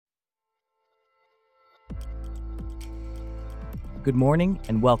Good morning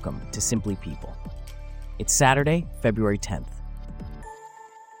and welcome to Simply People. It's Saturday, February 10th.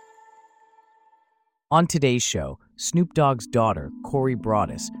 On today's show, Snoop Dogg's daughter, Corey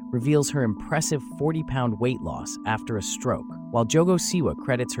Broaddus, reveals her impressive 40-pound weight loss after a stroke, while JoJo Siwa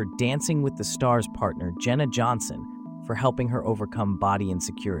credits her Dancing with the Stars partner, Jenna Johnson, for helping her overcome body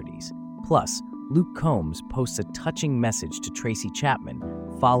insecurities. Plus, Luke Combs posts a touching message to Tracy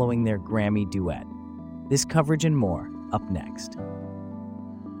Chapman following their Grammy duet. This coverage and more, up next.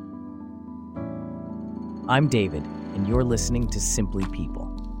 I'm David, and you're listening to Simply People.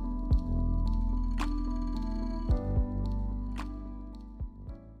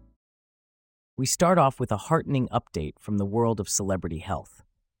 We start off with a heartening update from the world of celebrity health.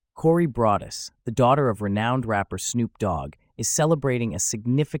 Corey Broaddus, the daughter of renowned rapper Snoop Dogg, is celebrating a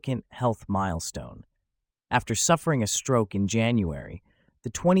significant health milestone. After suffering a stroke in January,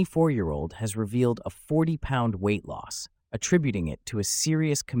 the 24-year-old has revealed a 40-pound weight loss, attributing it to a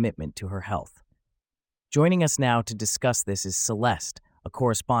serious commitment to her health. Joining us now to discuss this is Celeste, a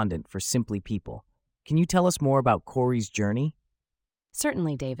correspondent for Simply People. Can you tell us more about Corey's journey?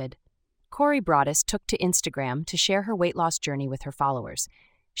 Certainly, David. Corey Broaddus took to Instagram to share her weight loss journey with her followers.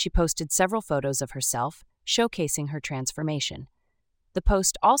 She posted several photos of herself, showcasing her transformation. The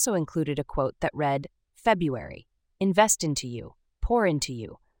post also included a quote that read, "February, invest into you, pour into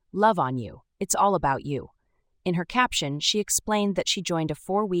you, love on you, it's all about you." In her caption, she explained that she joined a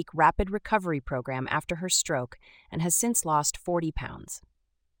 4-week rapid recovery program after her stroke and has since lost 40 pounds.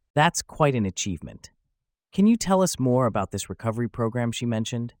 That's quite an achievement. Can you tell us more about this recovery program she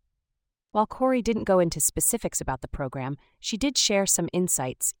mentioned? While Corey didn't go into specifics about the program, she did share some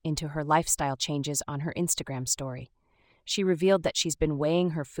insights into her lifestyle changes on her Instagram story. She revealed that she's been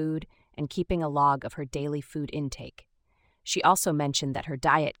weighing her food and keeping a log of her daily food intake. She also mentioned that her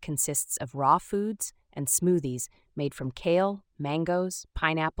diet consists of raw foods and smoothies made from kale, mangoes,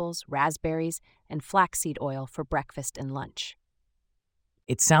 pineapples, raspberries, and flaxseed oil for breakfast and lunch.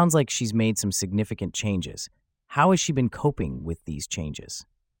 It sounds like she's made some significant changes. How has she been coping with these changes?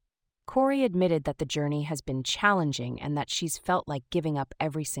 Corey admitted that the journey has been challenging and that she's felt like giving up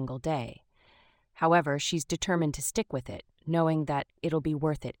every single day. However, she's determined to stick with it, knowing that it'll be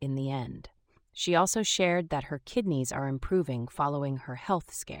worth it in the end. She also shared that her kidneys are improving following her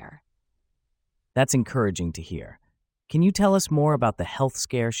health scare. That's encouraging to hear. Can you tell us more about the health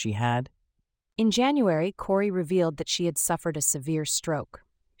scare she had? In January, Corey revealed that she had suffered a severe stroke.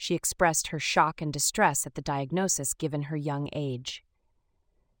 She expressed her shock and distress at the diagnosis given her young age.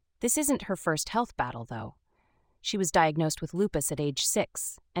 This isn't her first health battle, though. She was diagnosed with lupus at age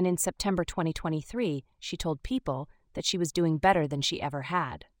 6, and in September 2023, she told People that she was doing better than she ever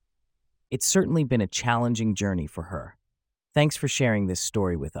had. It's certainly been a challenging journey for her. Thanks for sharing this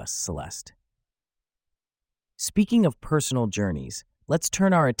story with us, Celeste. Speaking of personal journeys, let's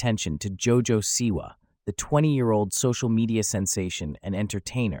turn our attention to JoJo Siwa, the 20-year-old social media sensation and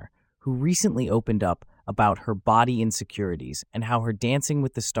entertainer who recently opened up about her body insecurities and how her Dancing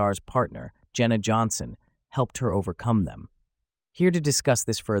with the Stars partner, Jenna Johnson, helped her overcome them. Here to discuss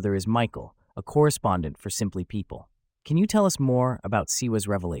this further is Michael, a correspondent for Simply People. Can you tell us more about Siwa's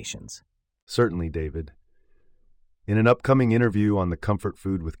revelations? Certainly, David. In an upcoming interview on the Comfort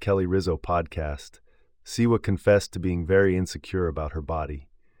Food with Kelly Rizzo podcast, Siwa confessed to being very insecure about her body.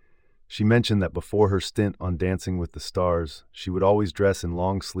 She mentioned that before her stint on Dancing with the Stars, she would always dress in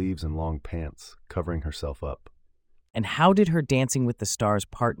long sleeves and long pants, covering herself up. And how did her Dancing with the Stars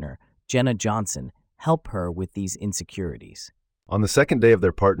partner, Jenna Johnson, help her with these insecurities? On the second day of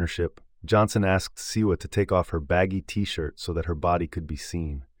their partnership, Johnson asked Siwa to take off her baggy t-shirt so that her body could be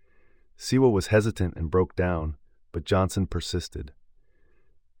seen. Siwa was hesitant and broke down, but Johnson persisted.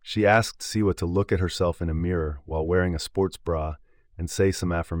 She asked Siwa to look at herself in a mirror while wearing a sports bra and say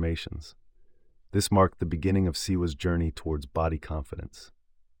some affirmations. This marked the beginning of Siwa's journey towards body confidence.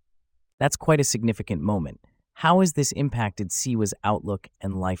 That's quite a significant moment. How has this impacted Siwa's outlook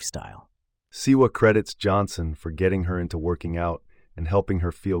and lifestyle? Siwa credits Johnson for getting her into working out and helping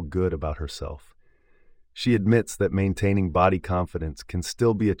her feel good about herself. She admits that maintaining body confidence can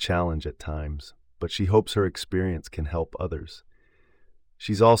still be a challenge at times, but she hopes her experience can help others.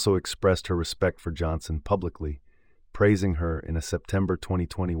 She's also expressed her respect for Johnson publicly, praising her in a September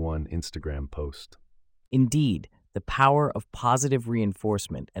 2021 Instagram post. Indeed, the power of positive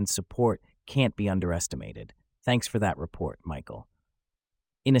reinforcement and support can't be underestimated. Thanks for that report, Michael.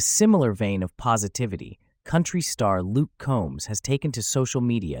 In a similar vein of positivity, country star Luke Combs has taken to social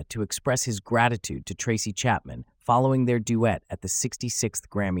media to express his gratitude to Tracy Chapman following their duet at the 66th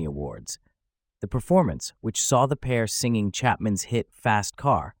Grammy Awards. The performance, which saw the pair singing Chapman's hit Fast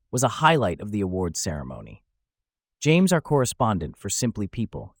Car, was a highlight of the awards ceremony. James, our correspondent for Simply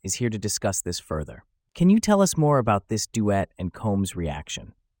People, is here to discuss this further. Can you tell us more about this duet and Combs'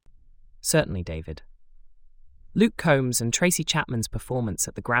 reaction? Certainly, David. Luke Combs and Tracy Chapman's performance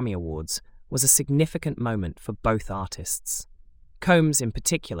at the Grammy Awards was a significant moment for both artists. Combs, in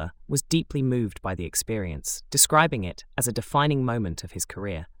particular, was deeply moved by the experience, describing it as a defining moment of his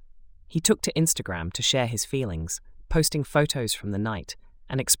career. He took to Instagram to share his feelings, posting photos from the night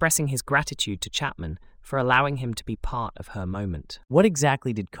and expressing his gratitude to Chapman for allowing him to be part of her moment. What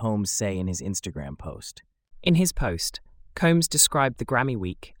exactly did Combs say in his Instagram post? In his post, Combs described the Grammy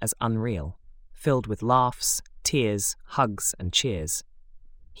week as unreal, filled with laughs, tears, hugs, and cheers.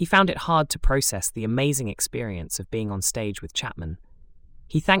 He found it hard to process the amazing experience of being on stage with Chapman.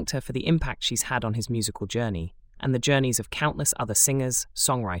 He thanked her for the impact she's had on his musical journey and the journeys of countless other singers,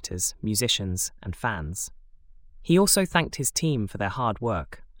 songwriters, musicians, and fans. He also thanked his team for their hard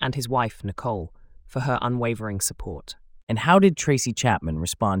work and his wife, Nicole, for her unwavering support. And how did Tracy Chapman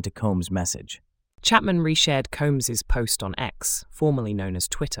respond to Combs' message? Chapman reshared Combs' post on X, formerly known as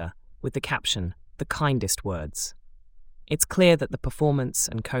Twitter, with the caption, "The kindest words." It's clear that the performance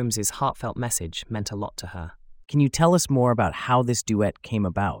and Combs' heartfelt message meant a lot to her. Can you tell us more about how this duet came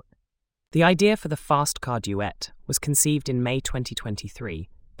about? The idea for the Fast Car duet was conceived in May 2023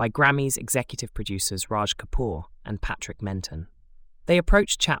 by Grammy's executive producers Raj Kapoor and Patrick Menton. They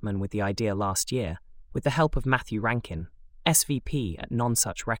approached Chapman with the idea last year with the help of Matthew Rankin, SVP at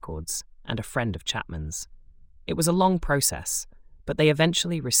Nonsuch Records and a friend of Chapman's. It was a long process, but they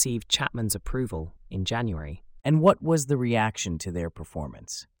eventually received Chapman's approval in January. And what was the reaction to their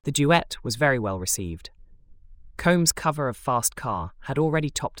performance? The duet was very well received. Combs' cover of Fast Car had already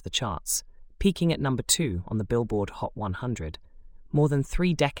topped the charts, peaking at number 2 on the Billboard Hot 100, more than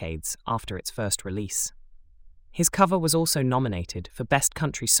 3 decades after its first release. His cover was also nominated for Best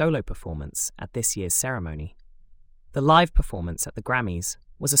Country Solo Performance at this year's ceremony. The live performance at the Grammys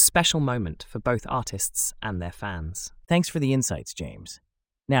was a special moment for both artists and their fans. Thanks for the insights, James.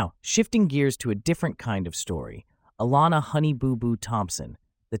 Now, shifting gears to a different kind of story, Alana Honey Boo Boo Thompson,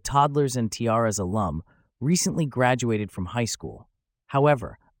 the Toddlers and Tiaras alum, recently graduated from high school.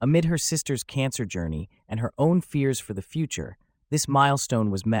 However, amid her sister's cancer journey and her own fears for the future, this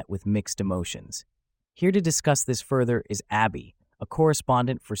milestone was met with mixed emotions. Here to discuss this further is Abby, a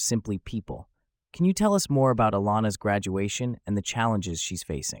correspondent for Simply People. Can you tell us more about Alana's graduation and the challenges she's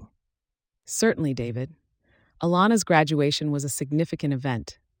facing? Certainly, David. Alana's graduation was a significant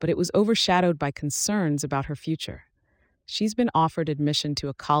event, but it was overshadowed by concerns about her future. She's been offered admission to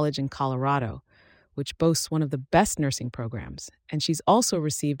a college in Colorado, which boasts one of the best nursing programs, and she's also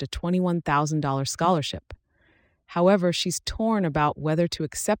received a $21,000 scholarship. However, she's torn about whether to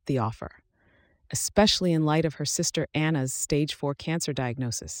accept the offer, especially in light of her sister Anna's stage 4 cancer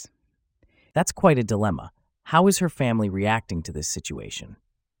diagnosis. That's quite a dilemma. How is her family reacting to this situation?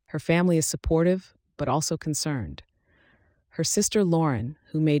 Her family is supportive, but also concerned. Her sister Lauren,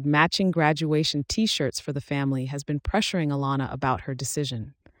 who made matching graduation t-shirts for the family, has been pressuring Alana about her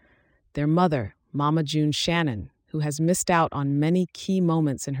decision. Their mother, Mama June Shannon, who has missed out on many key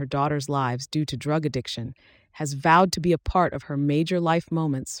moments in her daughter's lives due to drug addiction, has vowed to be a part of her major life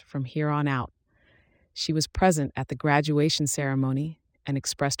moments from here on out. She was present at the graduation ceremony and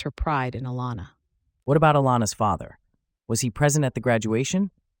expressed her pride in Alana. What about Alana's father? Was he present at the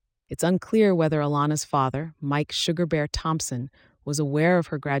graduation? It's unclear whether Alana's father, Mike Sugar Bear Thompson, was aware of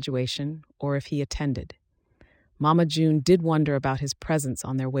her graduation or if he attended. Mama June did wonder about his presence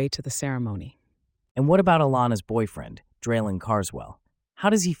on their way to the ceremony. And what about Alana's boyfriend, Draylen Carswell? How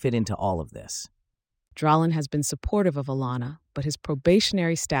does he fit into all of this? Draylen has been supportive of Alana, but his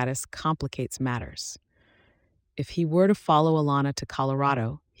probationary status complicates matters. If he were to follow Alana to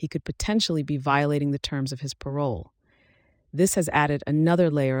Colorado, he could potentially be violating the terms of his parole. This has added another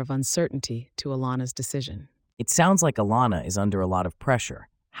layer of uncertainty to Alana's decision. It sounds like Alana is under a lot of pressure.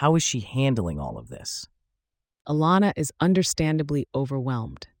 How is she handling all of this? Alana is understandably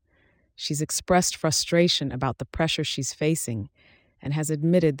overwhelmed. She's expressed frustration about the pressure she's facing and has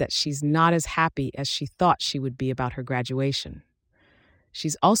admitted that she's not as happy as she thought she would be about her graduation.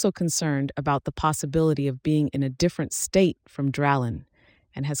 She's also concerned about the possibility of being in a different state from Draylen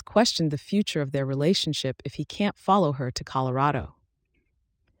and has questioned the future of their relationship if he can't follow her to Colorado.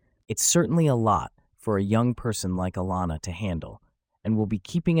 It's certainly a lot for a young person like Alana to handle, and we'll be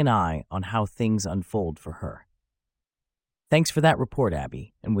keeping an eye on how things unfold for her. Thanks for that report,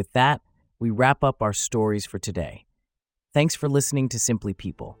 Abby. And with that, we wrap up our stories for today. Thanks for listening to Simply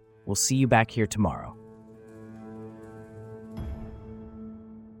People. We'll see you back here tomorrow.